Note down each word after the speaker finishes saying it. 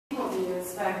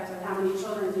expect, and how many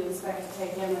children do you expect to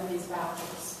take in with these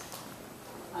vouchers?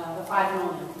 The 5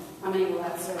 million. How many will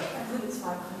that serve? I believe it's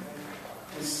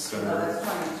 500. No, that's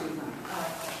 2,200.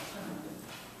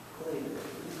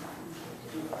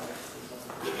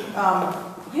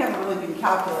 We haven't really been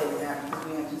calculating that because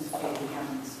we anticipate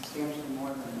having substantially more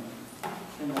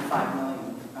than the 5 million.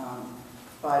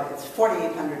 But it's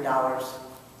 $4,800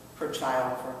 per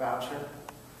child for a voucher.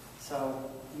 So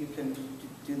you can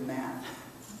do the math.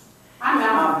 I'm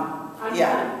out. I'm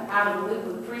yeah. out of the loop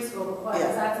with preschool. But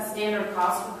is that the standard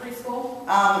cost for preschool?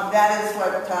 That is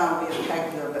what we have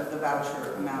pegged the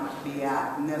voucher amount to be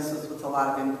at. And this is with a lot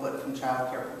of input from child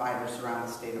care providers around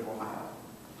the state of Ohio.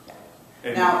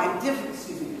 Now, it differs,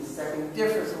 excuse me just a second, it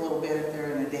differs a little bit if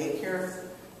they're in a daycare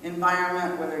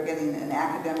environment where they're getting an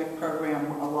academic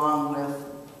program along with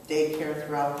daycare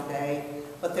throughout the day.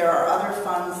 But there are other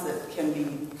funds that can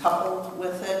be coupled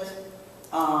with it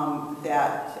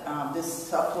this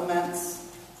supplements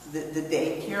the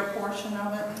daycare portion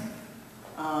of it,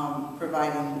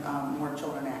 providing more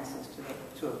children access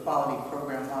to a quality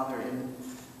program while they're in.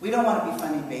 We don't want to be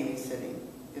funding babysitting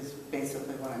is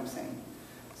basically what I'm saying.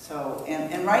 So,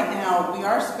 and right now, we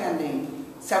are spending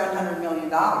 $700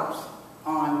 million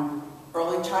on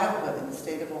early childhood in the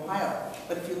state of Ohio.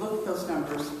 But if you look at those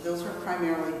numbers, those are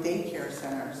primarily daycare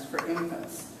centers for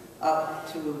infants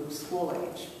up to school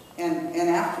age and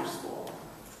after school.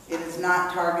 It is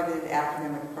not targeted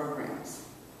academic programs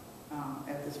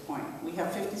at this point. We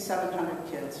have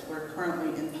 5,700 kids who are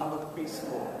currently in public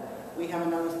preschool. We have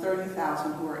another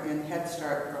 30,000 who are in Head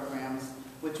Start programs,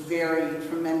 which vary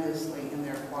tremendously in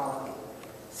their quality.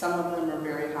 Some of them are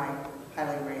very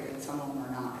highly rated, some of them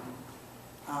are not.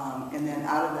 And then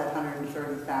out of that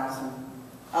 130,000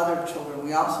 other children,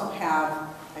 we also have,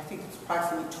 I think it's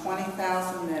approximately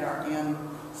 20,000 that are in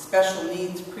special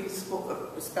needs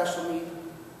preschool, special need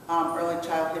early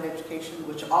childhood education,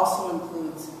 which also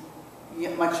includes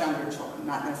much younger children,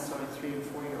 not necessarily 3 or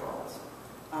 4-year-olds.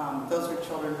 Those are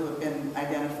children who have been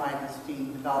identified as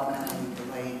being developmentally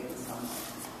delayed in some way.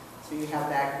 So you have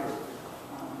that group.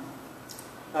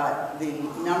 But the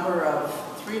number of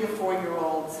 3 to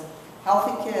 4-year-olds,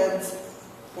 healthy kids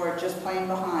who are just playing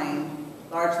behind,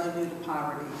 largely due to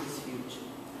poverty, is huge.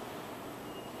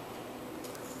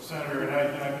 Senator,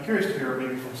 and I'd be curious to hear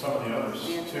maybe from some of the others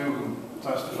too who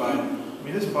testified. I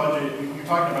mean, this budget, you're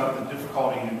talking about the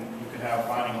difficulty you could have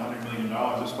finding $100 million.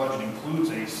 This budget includes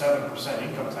a 7%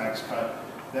 income tax cut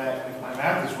that, if my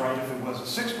math is right, if it was a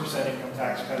 6% income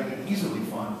tax cut, it could easily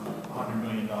fund $100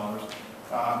 million.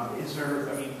 Is there,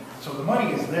 I mean, so the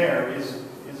money is there. Is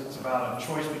it's about a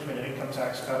choice between an income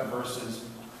tax cut versus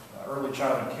early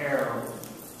childhood care? Or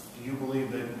do you believe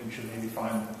that we should maybe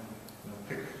find,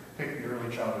 pick the early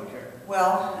childhood care?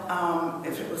 Well,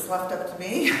 if it was left up to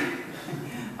me,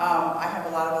 I have a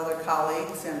lot of other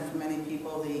colleagues, and for many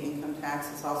people, the income tax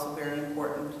is also very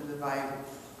important to the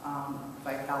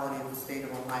vitality of the state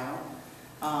of Ohio.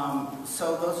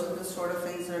 So those are the sort of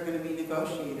things that are going to be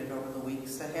negotiated over the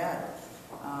weeks ahead.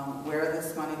 Where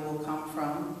this money will come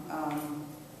from,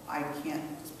 I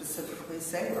can't specifically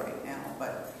say right now,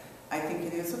 but I think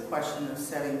it is a question of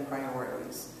setting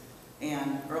priorities.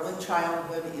 And early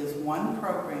childhood is one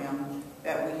program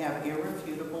that we have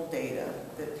irrefutable data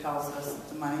that tells us that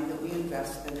the money that we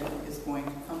invest in it is going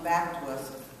to come back to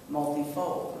us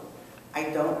multifold. I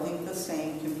don't think the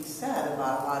same can be said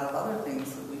about a lot of other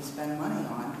things that we spend money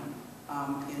on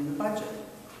in the budget.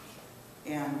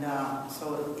 And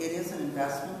so it is an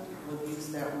investment, we'll use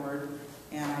that word,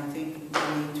 and I think we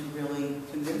need to really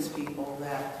convince people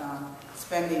that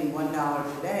spending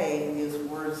 $1 today is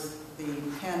worth the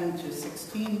 $10 to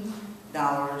 $16,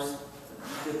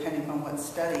 depending on what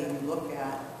study you look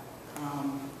at,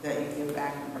 that you get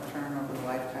back in return over the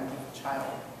lifetime of the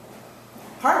child.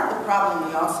 Part of the problem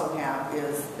we also have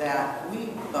is that we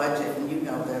budget, and you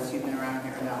know this, you've been around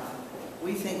here enough,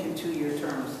 we think in 2-year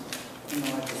terms in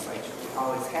the legislature. We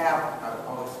always have, probably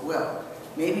always will.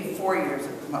 Maybe 4 years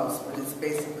at the most, but it's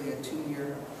basically a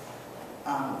 2-year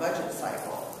budget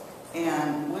cycle.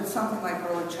 And with something like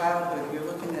early childhood, you're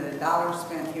looking at $1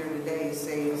 spent here today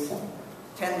saves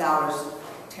 $10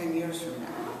 10 years from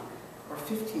now, or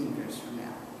 15 years from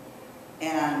now.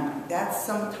 And that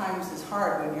sometimes is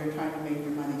hard when you're trying to make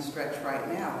your money stretch right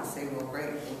now and say, well,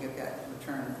 great, we'll get that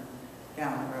return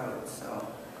down the road. So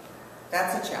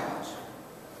that's a challenge.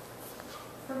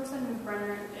 Representative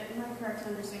Brenner, am I correct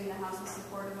in understanding the House is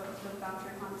supportive of the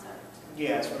voucher concept?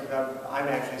 Yes, I'm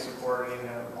actually supporting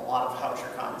a lot of voucher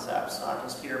concepts, not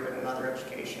just here, but in other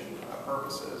education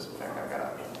purposes. In fact, I've got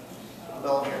a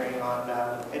bill hearing on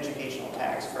educational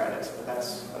tax credits, but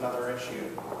that's another issue.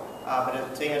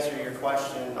 But to answer your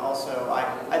question, also,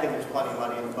 I think there's plenty of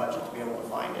money in the budget to be able to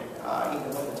find it, even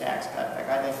with the tax cut. In fact,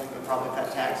 I think we could probably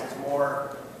cut taxes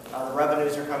more. The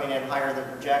revenues are coming in higher than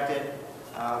projected.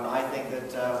 I think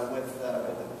that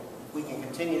if we can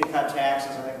continue to cut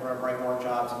taxes, I think we're going to bring more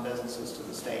jobs and businesses to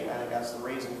the state. I think that's the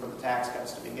reason for the tax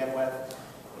cuts to begin with.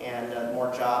 And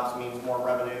more jobs means more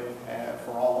revenue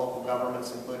for all local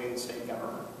governments, including the state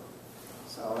government.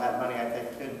 So that money, I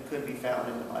think, could be found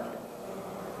in the budget.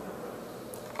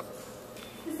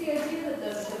 Is the idea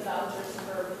that the vouchers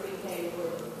for pre-K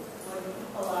would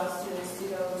allow students to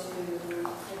go to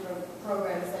different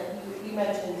programs that you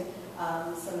mentioned,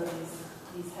 some of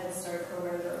these Head Start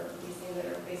programs or these things that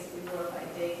are basically glorified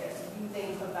daycare. So do you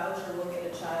think a voucher will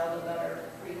get a child a better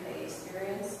pre-K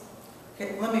experience?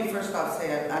 Okay, let me first off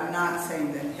say, I'm not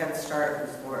saying that Head Start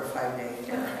is glorified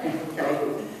daycare.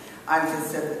 Okay? I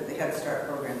just said that the Head Start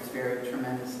programs vary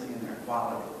tremendously in their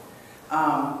quality.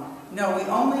 No, we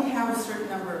only have a certain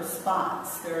number of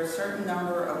spots. There are a certain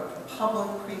number of public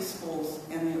preschools,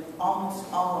 and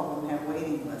almost all of them have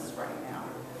waiting lists right now.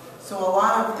 So a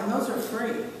lot of, and those are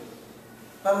free,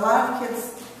 but a lot of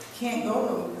kids can't go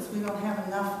to them because we don't have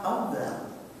enough of them.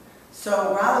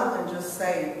 So rather than just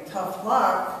say, tough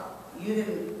luck, you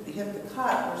didn't hit the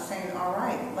cut, we're saying, all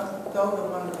right, let's go to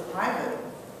one of the private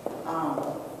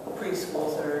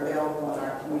preschools that are available in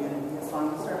our community as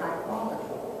long as they're high quality.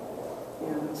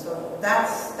 And so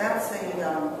that's a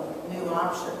new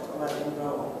option to let them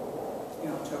go,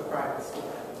 to a private school.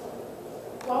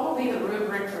 What will be the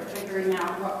rubric for figuring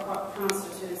out what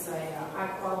constitutes a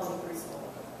high-quality preschool?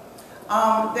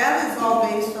 That is all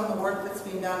based on the work that's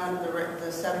being done under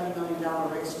the $70 million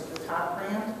Race to the Top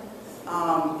grant.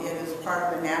 It is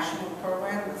part of a national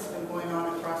program that's been going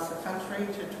on across the country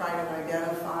to try to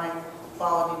identify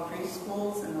quality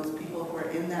preschools, and those people who are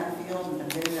in that field and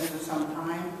have been in it for some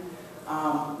time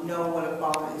know what a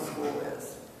quality school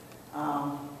is.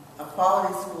 A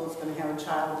quality school is going to have a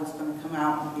child who's going to come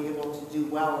out and be able to do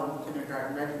well on the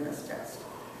kindergarten readiness test.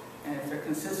 And if they're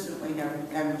consistently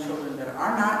having children that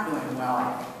are not doing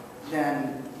well,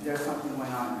 then there's something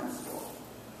going on in that school.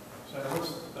 So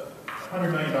what's the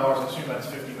 $100 million? I assume that's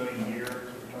 $50 million a year,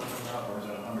 or is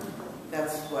it 100?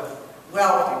 That's what.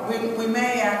 Well, we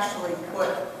may actually put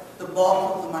the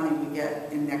bulk of the money we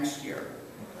get in next year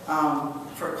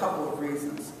for a couple of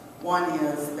reasons. One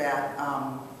is that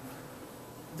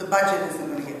the budget isn't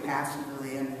going to get passed until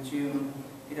the end of June.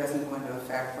 It doesn't go into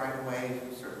effect right away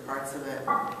for certain parts of it.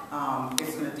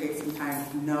 It's going to take some time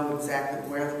to know exactly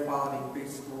where the quality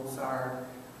preschools are.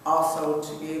 Also,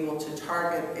 to be able to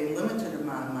target a limited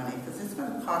amount of money, because it's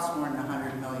going to cost more than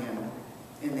 $100 million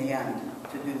in the end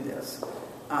to do this.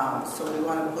 So we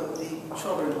want to put the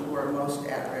children who are most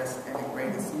at risk and at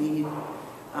greatest need.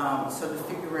 So to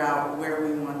figure out where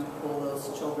we want to pull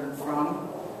those children from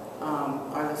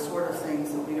are the sort of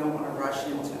things that we don't want to rush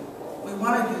into. We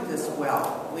want to do this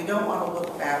well. We don't want to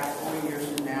look back 4 years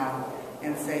from now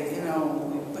and say,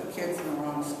 we put kids in the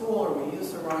wrong school, or we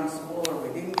used the wrong school, or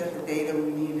we didn't get the data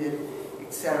we needed,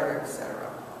 et cetera, et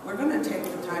cetera. We're going to take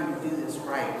the time to do this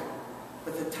right.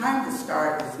 But the time to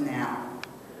start is now.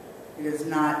 It is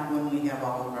not when we have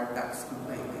all of our ducks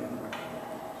completely in order.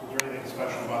 Is there anything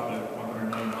special about the $100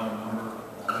 million number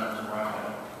that was arrived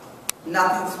at?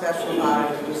 Nothing special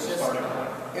about it. It was just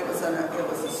it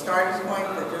was a starting point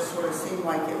that just sort of seemed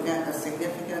like it meant a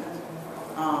significant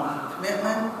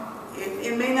commitment.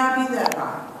 It may not be that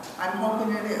high. I'm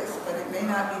hoping it is, but it may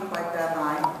not be quite that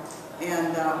high.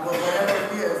 And but whatever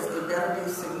it is, it better be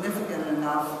significant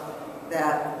enough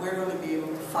that we're going to be able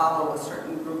to follow a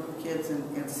certain group of kids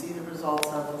and see the results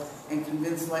of, and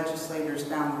convince legislators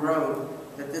down the road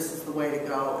that this is the way to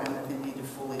go and that they need to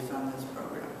fully fund this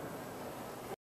program.